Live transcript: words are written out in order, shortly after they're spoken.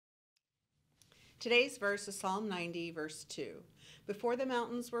Today's verse is Psalm 90, verse 2. Before the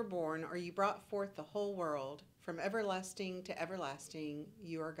mountains were born, or you brought forth the whole world, from everlasting to everlasting,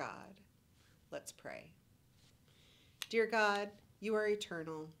 you are God. Let's pray. Dear God, you are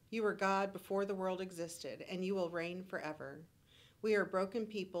eternal. You were God before the world existed, and you will reign forever. We are broken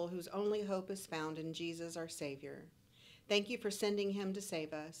people whose only hope is found in Jesus, our Savior. Thank you for sending him to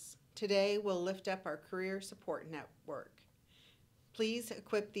save us. Today, we'll lift up our career support network. Please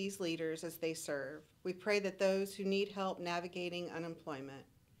equip these leaders as they serve. We pray that those who need help navigating unemployment.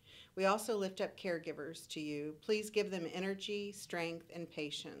 We also lift up caregivers to you. Please give them energy, strength, and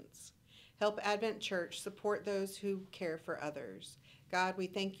patience. Help Advent Church support those who care for others. God, we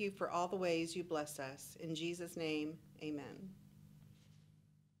thank you for all the ways you bless us. In Jesus' name, amen.